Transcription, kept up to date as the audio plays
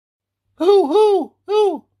Hoo, hoo,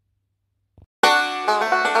 hoo.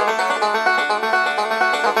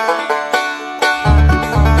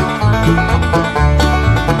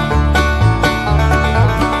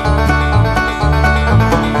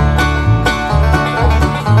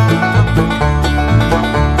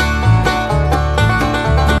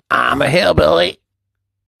 I'm a hillbilly.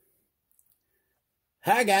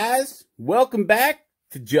 Hi guys, welcome back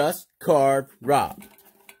to Just Carved Rob.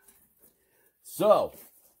 So, I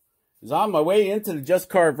was on my way into the Just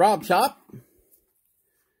Carved Rob shop.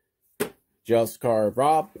 Just Carved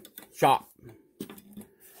Rob shop.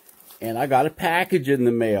 And I got a package in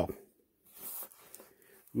the mail.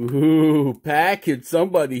 Ooh, package.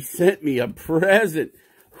 Somebody sent me a present.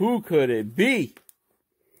 Who could it be?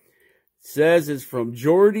 It says it's from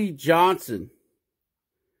Jordy Johnson.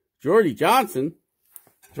 Jordy Johnson?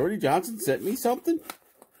 Jordy Johnson sent me something?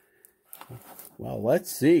 Well,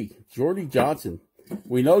 let's see. Jordy Johnson.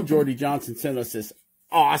 We know Jordy Johnson sent us this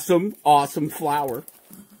awesome flower.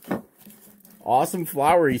 Awesome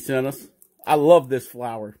flower he sent us. I love this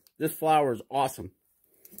flower. This flower is awesome.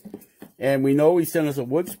 And we know he sent us a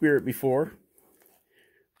wood spirit before.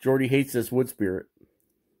 Jordy hates this wood spirit.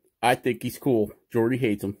 I think he's cool. Jordy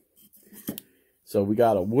hates him. So we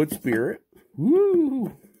got a wood spirit.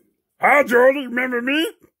 Woo! Hi, Jordy. Remember me?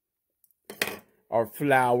 Our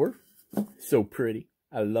flower. So pretty.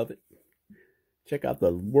 I love it. Check out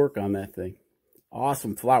the work on that thing.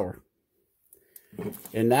 Awesome flower.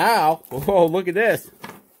 And now, oh, look at this.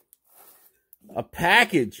 A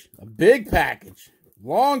package. A big package.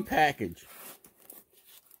 Long package.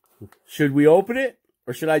 Should we open it?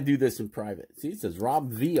 Or should I do this in private? See, it says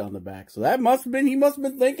Rob V on the back. So that must have been, he must have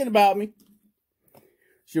been thinking about me.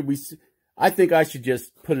 Should we, I think I should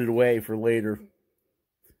just put it away for later.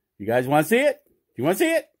 You guys want to see it? You want to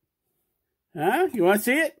see it? Huh? You want to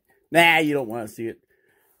see it? Nah, you don't want to see it.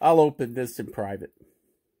 I'll open this in private.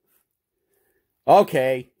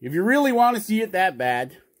 Okay, if you really want to see it that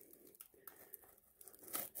bad,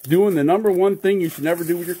 doing the number one thing you should never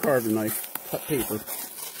do with your carving knife, cut paper.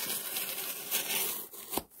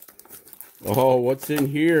 Oh, what's in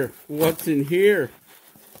here? What's in here?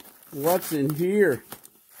 What's in here?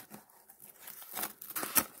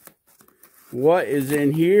 What is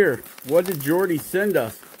in here? What did Jordy send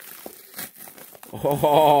us?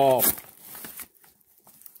 Oh,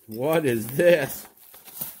 what is this?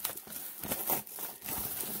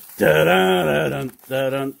 That's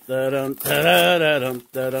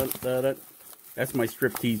my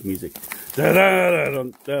striptease music.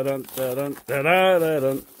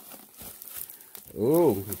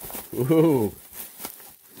 Ooh, ooh.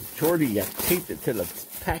 Jordy, I taped it to the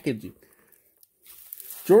packaging.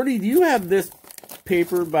 Jordy, do you have this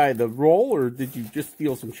paper by the roll, or did you just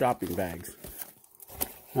steal some shopping bags?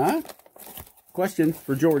 Huh? Question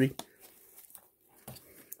for Jordy.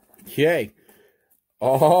 Okay.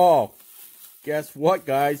 Oh, guess what,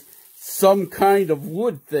 guys? Some kind of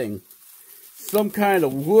wood thing. Some kind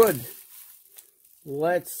of wood.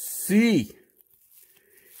 Let's see.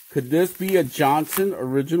 Could this be a Johnson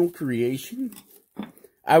original creation?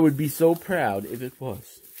 I would be so proud if it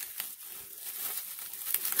was.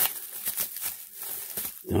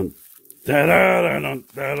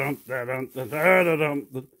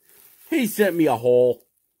 He sent me a hole.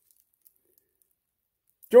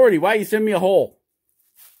 Jordy, why you send me a hole?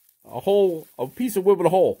 A piece of wood with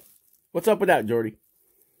a hole. What's up with that, Jordy?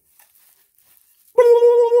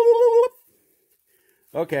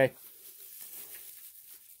 Okay.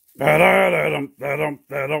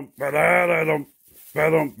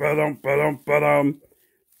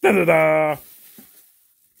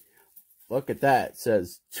 Look at that. It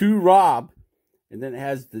says to Rob, and then it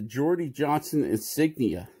has the Jordy Johnson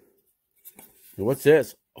insignia. And what's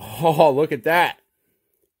this? Oh, look at that.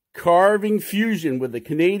 Carving fusion with the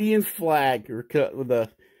Canadian flag, or with a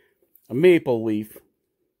maple leaf.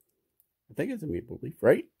 I think it's a maple leaf,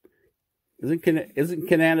 right? Isn't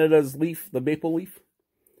Canada's leaf the maple leaf?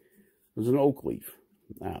 It was an oak leaf.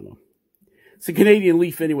 I don't know. It's a Canadian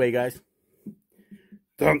leaf anyway, guys.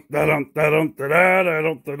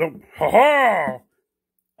 Ha-ha!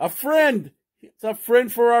 A friend. It's a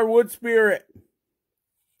friend for our wood spirit.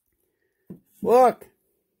 Look.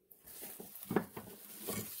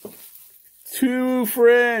 Two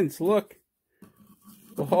friends. Look.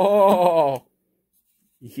 Oh.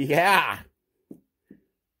 Yeah.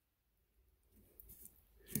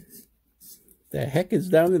 The heck is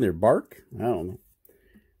down in their bark? I don't know.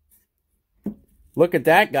 Look at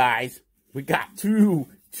that, guys. We got two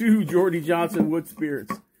Jordy Johnson wood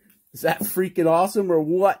spirits. Is that freaking awesome or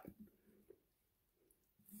what?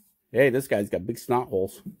 Hey, this guy's got big snot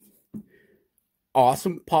holes.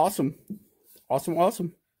 awesome possum. Awesome,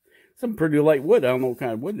 awesome. Some pretty light wood. I don't know what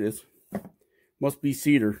kind of wood it is. Must be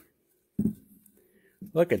cedar.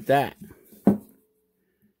 Look at that.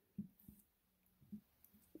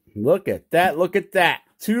 Look at that. Look at that.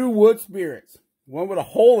 2 wood spirits. One with a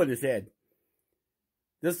hole in his head.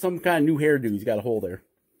 This is some kind of new hairdo. He's got a hole there.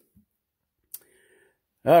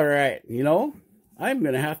 All right. You know, I'm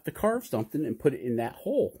going to have to carve something and put it in that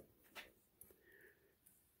hole.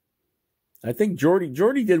 I think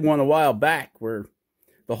Jordy did one a while back where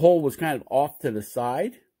the hole was kind of off to the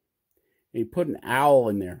side. And he put an owl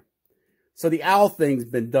in there. So the owl thing's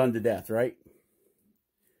been done to death, right?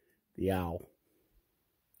 The owl.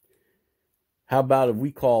 How about if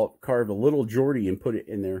we carve a little Jordy and put it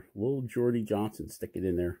in there? Little Jordy Johnson, stick it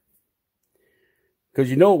in there. Because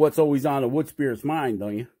you know what's always on a wood spirit's mind,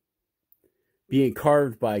 don't you? Being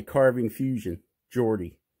carved by Carving Fusion.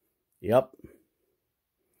 Jordy. Yep.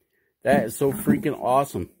 That is so freaking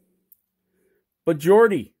awesome. But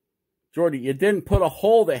Jordy, you didn't put a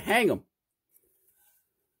hole to hang him.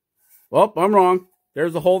 Well, I'm wrong.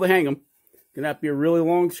 There's a hole to hang him. Gonna have to be a really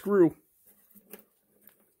long screw.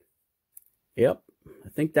 Yep. I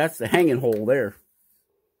think that's the hanging hole there.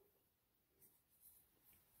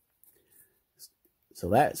 So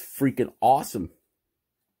that's freaking awesome.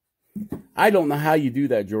 I don't know how you do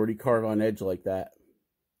that, Jordy. Carve on edge like that.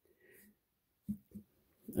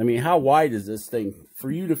 I mean, how wide is this thing?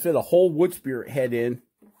 For you to fit a whole wood spirit head in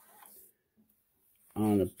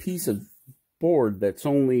on a piece of board that's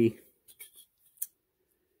only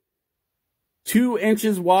 2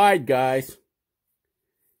 inches wide, guys.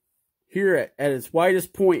 Here at its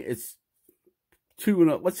widest point, it's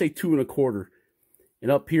let's say 2 1/4.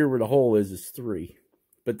 And up here where the hole is 3.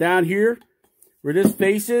 But down here, where this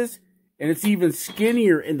face is, and it's even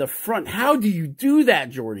skinnier in the front. How do you do that,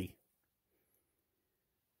 Jordy?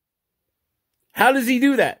 How does he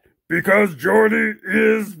do that? Because Jordy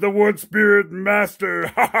is the wood spirit master.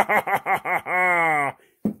 Ha ha ha ha ha.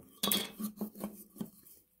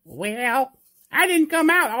 Well, I didn't come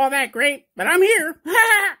out all that great, but I'm here.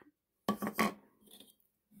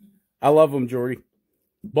 I love them, Jordy.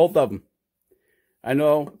 Both of them. I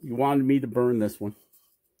know you wanted me to burn this one.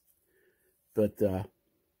 But,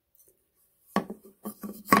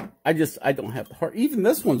 I don't have the heart. Even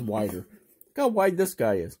this one's wider. Look how wide this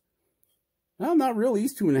guy is. Well, not really.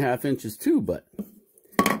 He's 2.5 inches too, but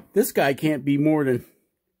this guy can't be more than,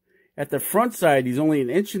 at the front side, he's only 1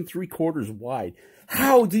 3/4 wide.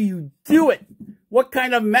 How do you do it? What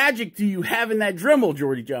kind of magic do you have in that Dremel,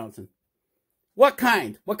 Jordy Johnson? What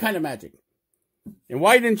kind? What kind of magic? And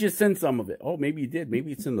why didn't you send some of it? Oh, maybe you did.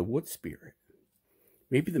 Maybe it's in the wood spirit.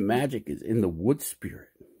 Maybe the magic is in the wood spirit.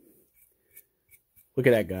 Look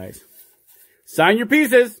at that, guys. Sign your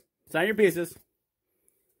pieces. Sign your pieces.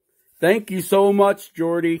 Thank you so much,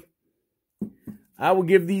 Jordy. I will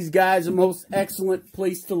give these guys the most excellent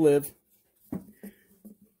place to live.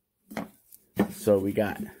 So we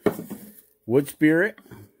got wood spirit.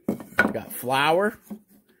 We got flower.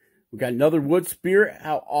 We got another wood spirit.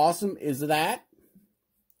 How awesome is that?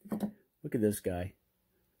 Look at this guy.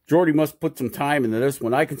 Jordy must put some time into this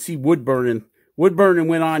one. I can see wood burning. Wood burning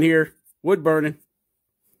went on here. Wood burning.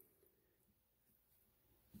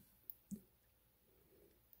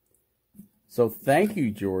 So thank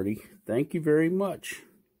you, Jordy. Thank you very much.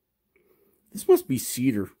 This must be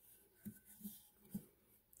cedar.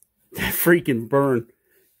 That freaking burn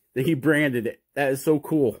that he branded it. That is so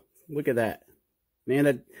cool. Look at that.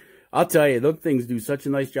 Man, I'll tell you, those things do such a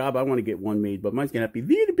nice job. I want to get one made, but mine's going to have to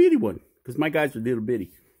be a little bitty one because my guys are little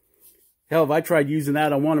bitty. Hell, if I tried using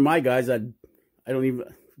that on one of my guys, I don't even,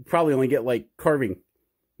 probably only get like carving.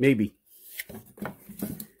 Maybe.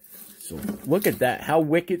 So look at that. How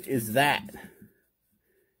wicked is that?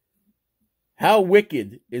 How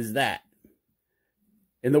wicked is that?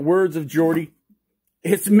 In the words of Jordy,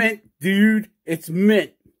 it's mint, dude. It's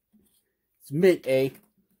mint. It's mint, eh?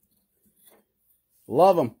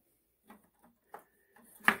 Love them.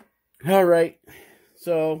 All right.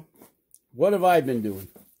 So, what have I been doing?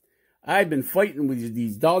 I've been fighting with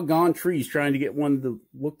these doggone trees trying to get one to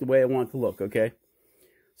look the way I want it to look, okay?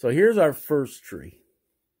 So, here's our first tree.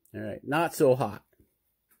 All right. Not so hot.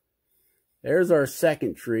 There's our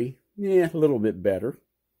second tree. Yeah, a little bit better.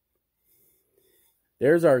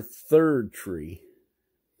 There's our third tree.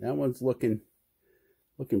 That one's looking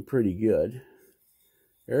pretty good.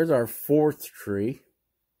 There's our fourth tree.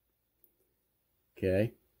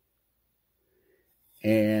 Okay.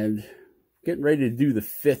 And getting ready to do the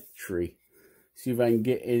fifth tree. See if I can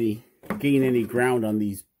gain any ground on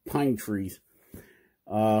these pine trees.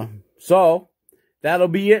 So that'll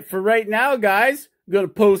be it for right now, guys. I'm going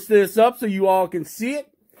to post this up so you all can see it.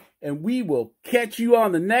 And we will catch you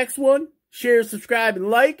on the next one. Share, subscribe, and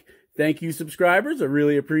like. Thank you, subscribers. I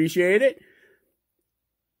really appreciate it.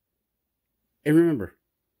 And remember,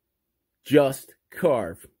 just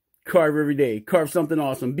carve. Carve every day. Carve something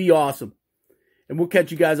awesome. Be awesome. And we'll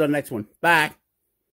catch you guys on the next one. Bye.